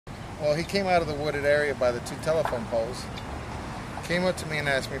Well, he came out of the wooded area by the 2 telephone poles, came up to me and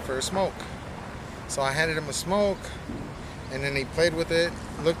asked me for a smoke. So I handed him a smoke, and then he played with it,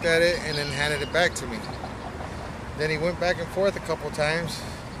 looked at it, and then handed it back to me. Then he went back and forth a couple times,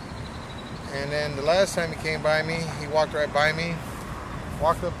 and then the last time he came by me, he walked right by me,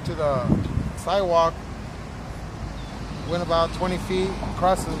 walked up to the sidewalk, went about 20 feet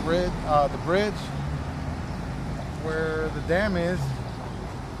across the bridge where the dam is,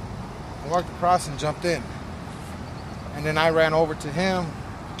 and walked across and jumped in. And then I ran over to him,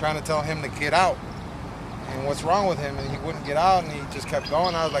 trying to tell him to get out and what's wrong with him, and he wouldn't get out, and he just kept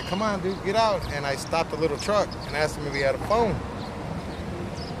going. I was like, come on, dude, get out. And I stopped the little truck and asked him if he had a phone.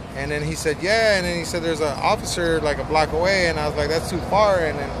 And then he said, yeah. And then he said, there's an officer like a block away. And I was like, that's too far.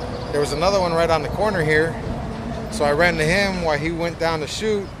 And then there was another one right on the corner here. So I ran to him while he went down to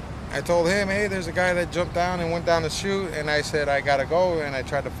shoot. I told him, hey, there's a guy that jumped down and went down to shoot. And I said, I gotta go. And I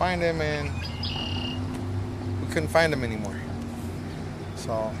tried to find him, and we couldn't find him anymore.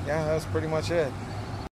 So yeah, that was pretty much it.